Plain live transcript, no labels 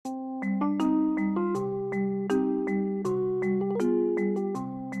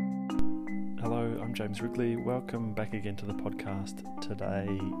James Wrigley. Welcome back again to the podcast. Today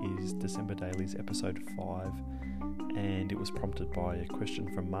is December Dailies episode 5, and it was prompted by a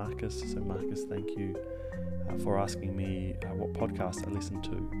question from Marcus. So Marcus, thank you for asking me what podcast I listen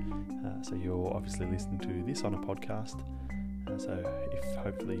to. So you're obviously listening to this on a podcast, so if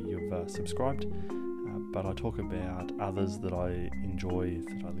hopefully you've subscribed, but I talk about others that I enjoy,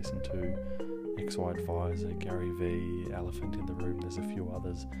 that I listen to: XY Advisor, Gary V, Elephant in the Room, there's a few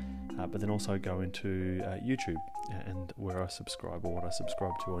others. But then also go into YouTube and where I subscribe, or what I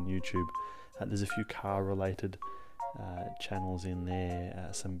subscribe to on YouTube. There's a few car-related channels in there,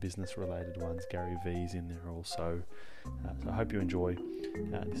 some business-related ones. Gary V's in there also. So I hope you enjoy.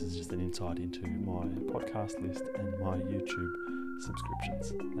 This is just an insight into my podcast list and my YouTube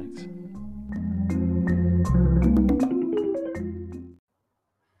subscriptions. Thanks.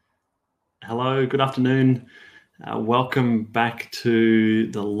 Hello, good afternoon. Welcome back to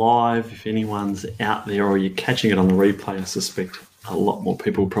the live. If anyone's out there or you're catching it on the replay, I suspect a lot more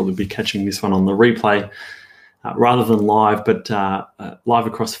people will probably be catching this one on the replay rather than live, but live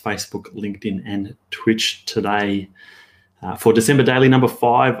across Facebook, LinkedIn and Twitch today for December Daily number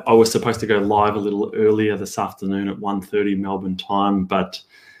 5. I was supposed to go live a little earlier this afternoon at 1:30 Melbourne time, but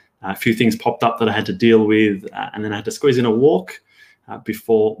a few things popped up that I had to deal with, and then I had to squeeze in a walk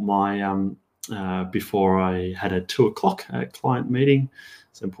before I had a 2:00 client meeting.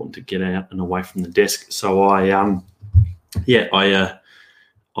 It's important to get out and away from the desk. So I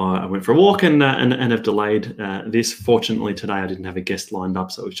went for a walk and have delayed this. Fortunately, today I didn't have a guest lined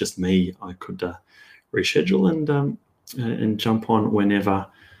up, so it was just me. I could reschedule and jump on whenever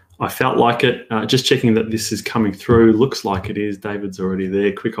I felt like it. Just checking that this is coming through. Looks like it is. David's already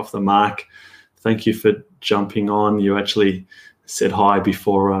there. Quick off the mark. Thank you for jumping on. You actually said hi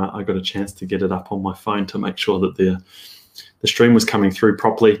before I got a chance to get it up on my phone to make sure that the stream was coming through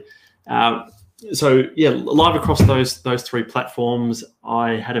properly. So yeah, live across those three platforms.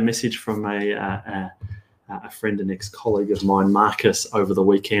 I had a message from a friend and ex-colleague of mine, Marcus, over the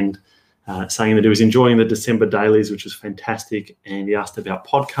weekend, saying that he was enjoying the December dailies, which was fantastic, and he asked about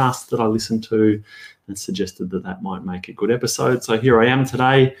podcasts that I listened to and suggested that might make a good episode. So here I am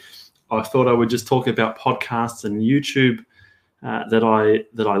today. I thought I would just talk about podcasts and YouTube that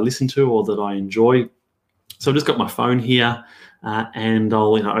I listen to or that I enjoy. So I've just got my phone here, and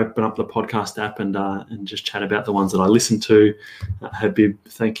I'll open up the podcast app and just chat about the ones that I listen to. Habib,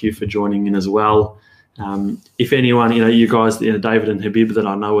 thank you for joining in as well. If anyone, you guys, David and Habib that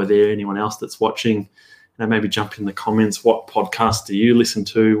I know are there, anyone else that's watching, maybe jump in the comments. What podcasts do you listen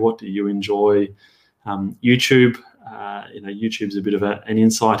to? What do you enjoy? YouTube, YouTube's a bit of an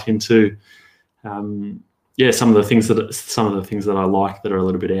insight into some of the things that I like that are a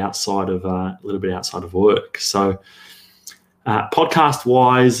little bit outside of work. So podcast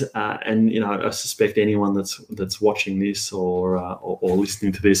wise, and I suspect anyone that's watching this or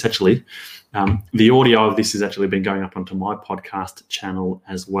listening to this, actually, the audio of this has actually been going up onto my podcast channel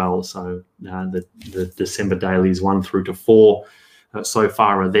as well. So the December dailies 1 through to 4 so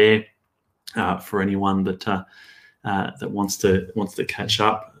far are there for anyone that wants to catch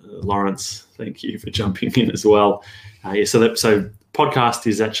up. Lawrence, thank you for jumping in as well. So podcast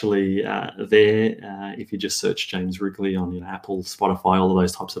is actually there. If you just search James Wrigley on Apple, Spotify, all of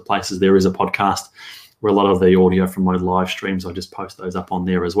those types of places, there is a podcast where a lot of the audio from my live streams, I just post those up on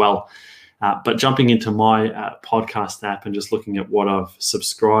there as well. But jumping into my podcast app and just looking at what I've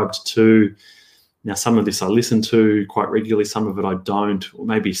subscribed to. Now, some of this I listen to quite regularly, some of it I don't. Or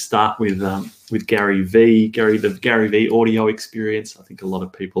maybe start with Gary V, the Gary V audio experience. I think a lot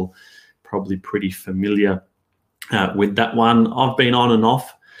of people probably pretty familiar with that one. I've been on and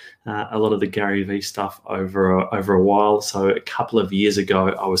off a lot of the Gary V stuff over a while. So a couple of years ago,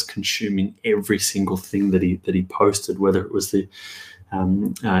 I was consuming every single thing that he posted, whether it was the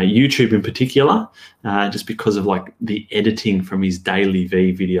YouTube in particular, just because of the editing from his daily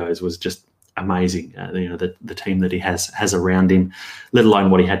V videos was just amazing. The team that he has around him, let alone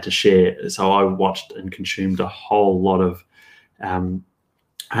what he had to share. So I watched and consumed a whole lot of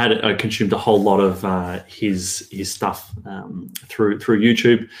his stuff through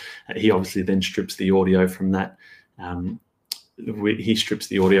YouTube. He obviously then strips the audio from that. He strips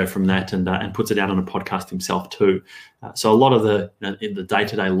the audio from that and puts it out on a podcast himself too. So a lot of in the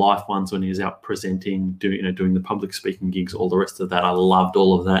day-to-day life ones, when he's out presenting, doing the public speaking gigs, all the rest of that, I loved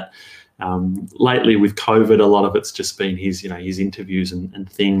all of that. Lately with COVID, a lot of it's just been his interviews and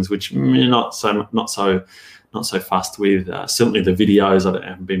things, which not so fussed with. Certainly the videos, I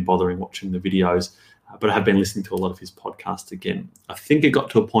haven't been bothering watching the videos, but I have been listening to a lot of his podcasts again. I think it got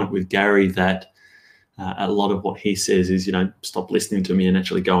to a point with Gary that a lot of what he says is, stop listening to me and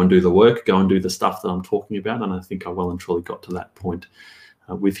actually go and do the work, go and do the stuff that I'm talking about. And I think I well and truly got to that point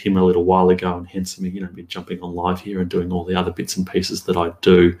with him a little while ago, and hence me, been jumping on live here and doing all the other bits and pieces that I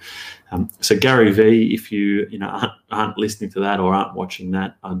do. So Gary V, if you aren't listening to that or aren't watching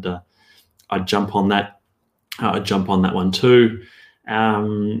that, I'd jump on that. I'd jump on that one too.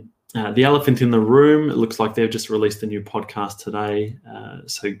 The Elephant in the Room, it looks like they've just released a new podcast today.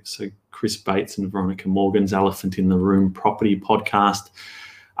 So Chris Bates and Veronica Morgan's Elephant in the Room property podcast.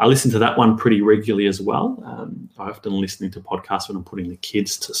 I listen to that one pretty regularly as well. I often listening to podcasts when I'm putting the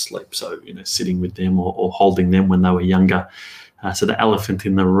kids to sleep. So, sitting with them or holding them when they were younger. So the Elephant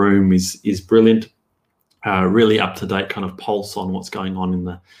in the Room is brilliant. Really up-to-date kind of pulse on what's going on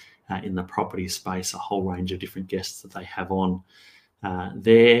in the property space, a whole range of different guests that they have on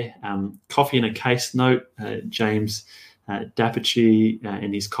there. Coffee and a Case Note, James Dapachi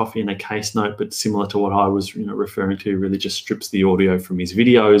and his Coffee and a Case Note, but similar to what I was referring to, really just strips the audio from his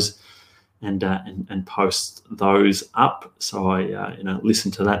videos and posts those up. So I listen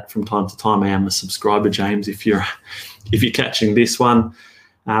to that from time to time. I am a subscriber, James, if you're catching this one.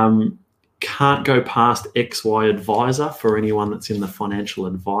 Can't go past XY Advisor for anyone that's in the financial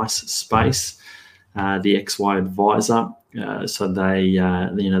advice space. The XY Advisor. So they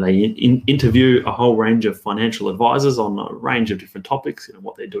interview a whole range of financial advisors on a range of different topics,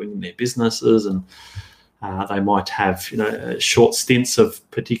 what they're doing in their businesses, and they might have short stints of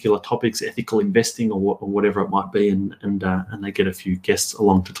particular topics, ethical investing or whatever it might be, and they get a few guests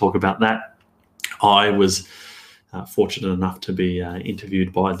along to talk about that. I was fortunate enough to be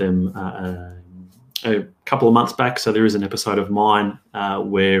interviewed by them a couple of months back. So there is an episode of mine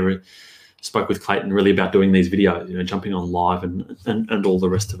where spoke with Clayton really about doing these videos, jumping on live and all the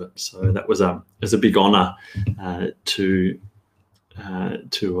rest of it. So that was a big honour to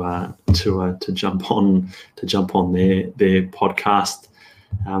jump on their podcast.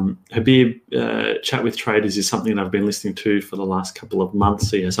 Habib Chat with Traders is something that I've been listening to for the last couple of months.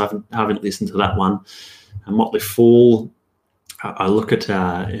 So yes, I haven't listened to that one. Motley Fool, I look at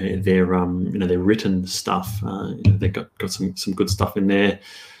their written stuff. They've got some good stuff in there.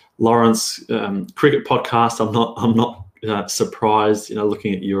 Lawrence, cricket podcast. I'm not surprised.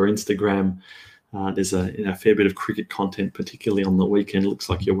 Looking at your Instagram, there's a fair bit of cricket content, particularly on the weekend. It looks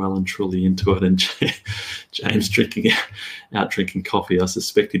like you're well and truly into it. And James drinking coffee. I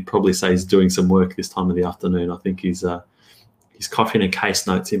suspect he'd probably say he's doing some work this time of the afternoon. I think his Coffee and a Case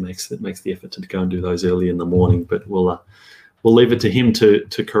Notes. He makes the effort to go and do those early in the morning. But we'll leave it to him to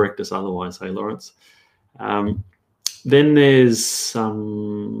correct us otherwise. Hey, Lawrence. Then there's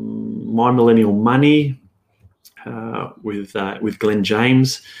My Millennial Money with Glenn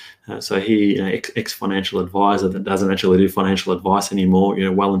James. So he, ex-financial advisor that doesn't actually do financial advice anymore,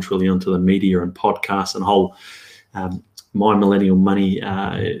 well and truly onto the media and podcasts and whole My Millennial Money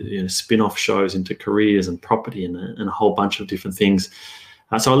spin-off shows into careers and property and a whole bunch of different things.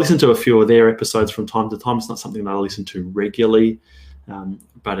 So I listen to a few of their episodes from time to time. It's not something that I listen to regularly.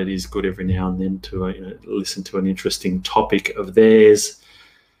 But it is good every now and then to listen to an interesting topic of theirs.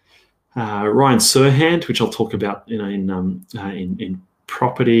 Ryan Serhant, which I'll talk about, in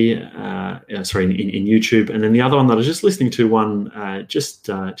property, in YouTube, and then the other one that I was just listening to just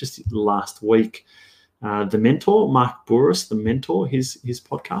last week, The Mentor, Mark Bouris, The Mentor, his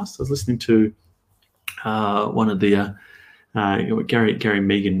podcast. I was listening to one of the. Gary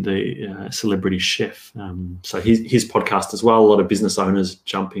Megan, the celebrity chef. So his podcast as well. A lot of business owners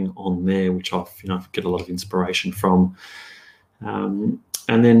jumping on there, which I get a lot of inspiration from. And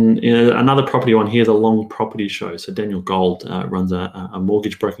then another property one here, the Long Property Show. So Daniel Gold runs a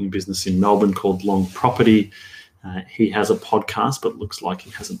mortgage broking business in Melbourne called Long Property. He has a podcast, but looks like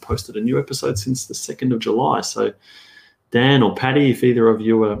he hasn't posted a new episode since the 2nd of July. So Dan or Patty, if either of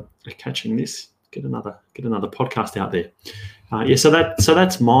you are catching this, get another podcast out there. So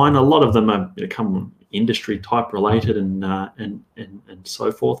that's mine. A lot of them are become industry type related and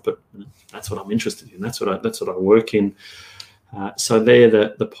so forth. But that's what I'm interested in. That's what I work in. So they're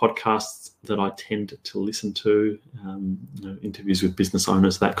the podcasts that I tend to listen to. Interviews with business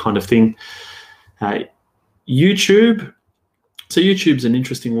owners, that kind of thing. YouTube. So YouTube's an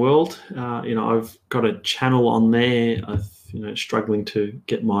interesting world. I've got a channel on there. I've struggling to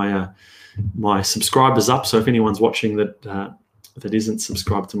get my subscribers up. So if anyone's watching that isn't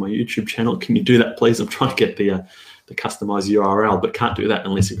subscribed to my YouTube channel, can you do that, please? I'm trying to get the customized URL, but can't do that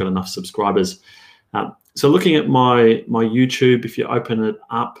unless you've got enough subscribers. So looking at my YouTube, if you open it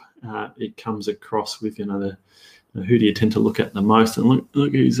up, it comes across with who do you tend to look at the most? And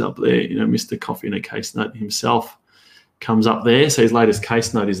look who's up there. Mr. Coffee and a Case Note himself comes up there. So his latest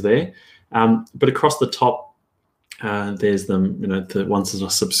case note is there. But across the top, there's them, the ones that I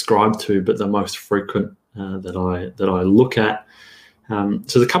subscribe to, but the most frequent that I look at.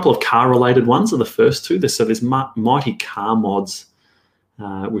 So there's a couple of car-related ones are the first two. So there's Mighty Car Mods,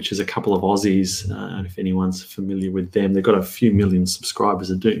 which is a couple of Aussies. If anyone's familiar with them, they've got a few million subscribers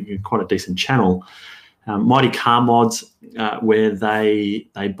and doing quite a decent channel. Mighty Car Mods, where they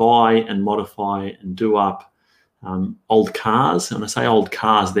buy and modify and do up old cars. And I say old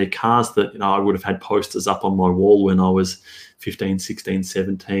cars, they're cars that I would have had posters up on my wall when I was 15, 16,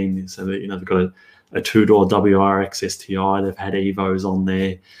 17. So that, they've got a two-door WRX STI. They've had Evos on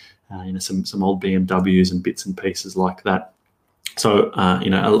there, some old BMWs and bits and pieces like that. So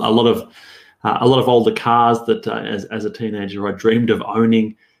a lot of older cars that as a teenager I dreamed of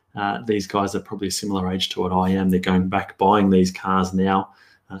owning. These guys are probably a similar age to what I am. They're going back buying these cars now.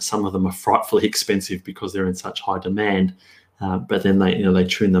 Some of them are frightfully expensive because they're in such high demand. But then they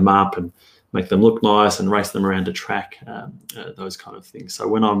tune them up and make them look nice and race them around a track, those kind of things. So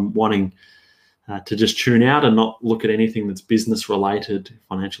when I'm wanting to just tune out and not look at anything that's business related,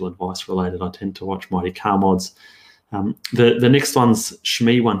 financial advice related, I tend to watch Mighty Car Mods. The next one's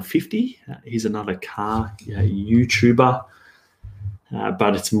Shmee150. He's another car YouTuber,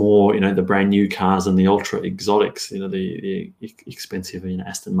 but it's more the brand new cars and the ultra exotics, the expensive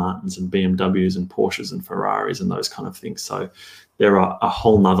Aston Martins and BMWs and Porsches and Ferraris and those kind of things. So they're a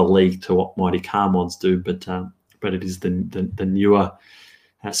whole nother league to what Mighty Car Mods do, but it is the newer.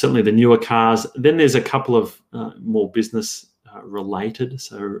 Certainly the newer cars. Then there's a couple of more business related.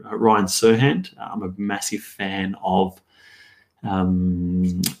 So Ryan Serhant, I'm a massive fan of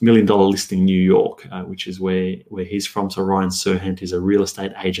 $1 Million Listing New York, which is where he's from. So Ryan Serhant is a real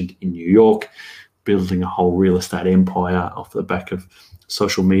estate agent in New York, building a whole real estate empire off the back of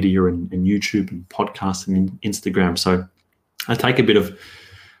social media and YouTube and podcasts and Instagram. So I take a bit of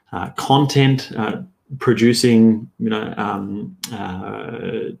content, producing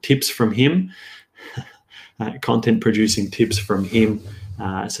tips from him, content producing tips from him.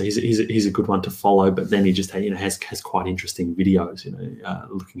 So he's a good one to follow. But then he just has quite interesting videos.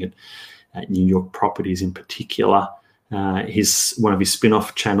 Looking at New York properties in particular. One of his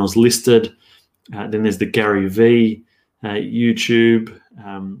spin-off channels listed. Then there's the Gary V YouTube.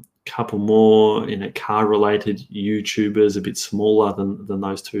 Couple more car-related YouTubers, a bit smaller than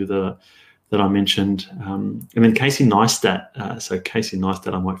those two that I mentioned. And then Casey Neistat. So Casey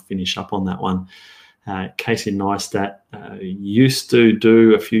Neistat, I might finish up on that one. Casey Neistat used to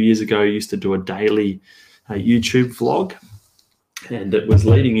do a daily YouTube vlog, and it was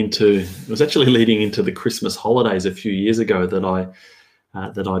actually leading into the Christmas holidays a few years ago that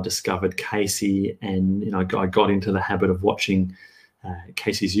I discovered Casey, and I got into the habit of watching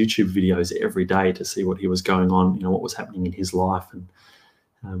Casey's YouTube videos every day to see what he was going on, what was happening in his life. And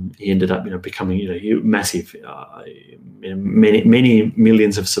he ended up, becoming, massive, many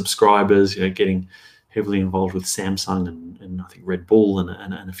millions of subscribers, getting heavily involved with Samsung and I think Red Bull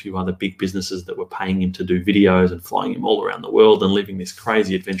and a few other big businesses that were paying him to do videos and flying him all around the world and living this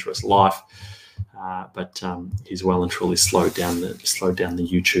crazy adventurous life. But he's well and truly slowed down the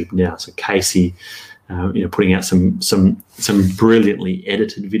YouTube now. So Casey, putting out some brilliantly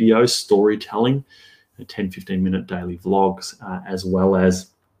edited videos, storytelling, 10, 15-minute daily vlogs, as well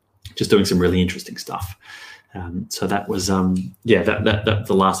as just doing some really interesting stuff. So that was, that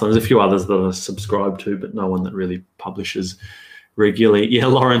the last one. There's a few others that I subscribe to, but no one that really publishes regularly. Yeah,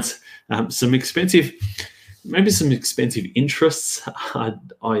 Lawrence, some expensive interests. I'm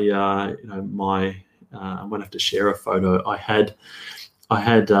gonna have to share a photo. I had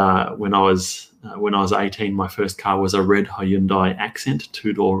when I was 18, my first car was a red Hyundai Accent,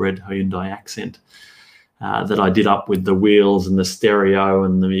 two-door red Hyundai Accent. That I did up with the wheels and the stereo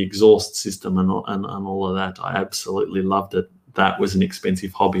and the exhaust system and all of that. I absolutely loved it. That was an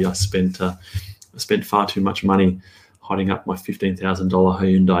expensive hobby. I spent far too much money hiding up my $15,000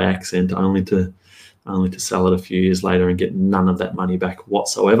 Hyundai Accent, only to sell it a few years later and get none of that money back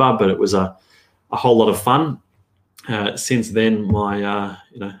whatsoever. But it was a whole lot of fun. Since then, I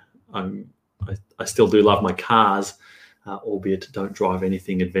still do love my cars. Albeit don't drive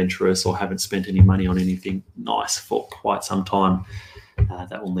anything adventurous or haven't spent any money on anything nice for quite some time.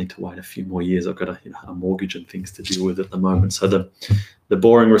 That will need to wait a few more years. I've got a mortgage and things to deal with at the moment. So the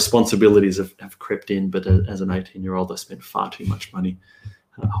boring responsibilities have crept in, but as an 18-year-old, I spent far too much money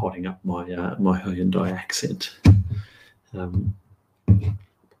holding up my Hyundai Accent.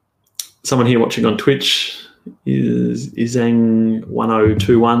 Someone here watching on Twitch is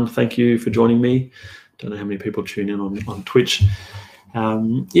Izang1021. Thank you for joining me. Don't know how many people tune in on Twitch.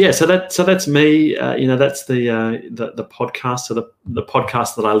 So that's me. That's the podcast. So the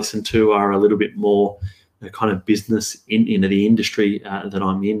podcasts that I listen to are a little bit more kind of business in the industry that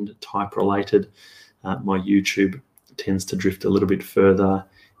I'm in, type related. My YouTube tends to drift a little bit further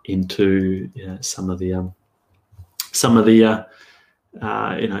into some of the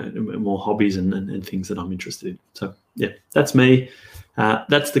more hobbies and things that I'm interested in. So yeah, that's me.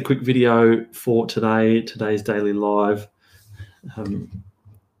 That's the quick video for today's daily live.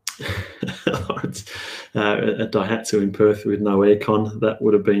 Lawrence, at Daihatsu in Perth with no aircon. That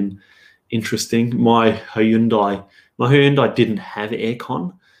would have been interesting. My Hyundai didn't have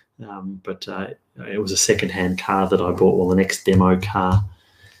aircon, but it was a second-hand car that I bought. Well, an ex-demo car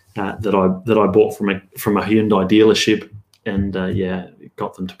that I bought from a Hyundai dealership, and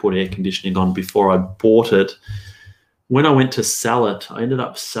got them to put air conditioning on before I bought it. When I went to sell it, I ended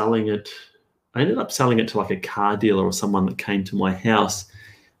up selling it to like a car dealer or someone that came to my house.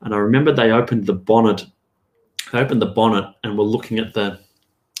 And I remember they opened the bonnet. And were looking at the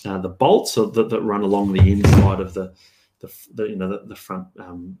bolts that run along the inside of the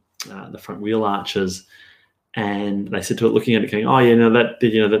front wheel arches. And they said to it, looking at it, going, "Oh,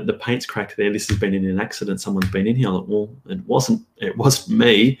 the paint's cracked there. This has been in an accident. Someone's been in here." I'm like, well, it wasn't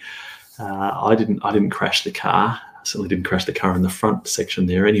me. I didn't crash the car. I certainly didn't crash the car in the front section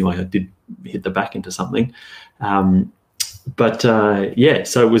there. Anyway, I did hit the back into something. So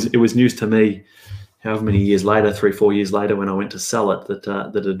it was news to me. However many years later, 3-4 years later, when I went to sell it,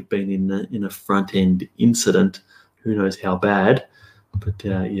 that it had been in a front end incident. Who knows how bad? But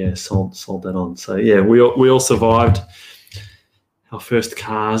sold that on. So yeah, we all survived our first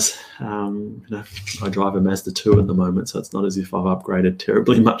cars. I drive a Mazda 2 at the moment, so it's not as if I've upgraded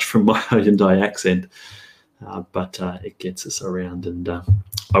terribly much from my Hyundai Accent. But it gets us around, and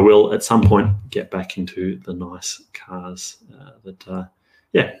I will at some point get back into the nice cars that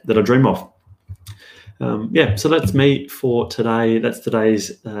I dream of. So that's me for today. That's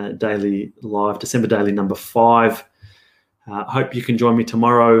today's daily live, December daily number 5. Hope you can join me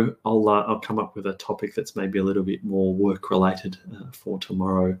tomorrow. I'll come up with a topic that's maybe a little bit more work related for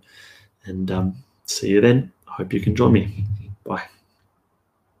tomorrow, and see you then. I hope you can join me. Bye.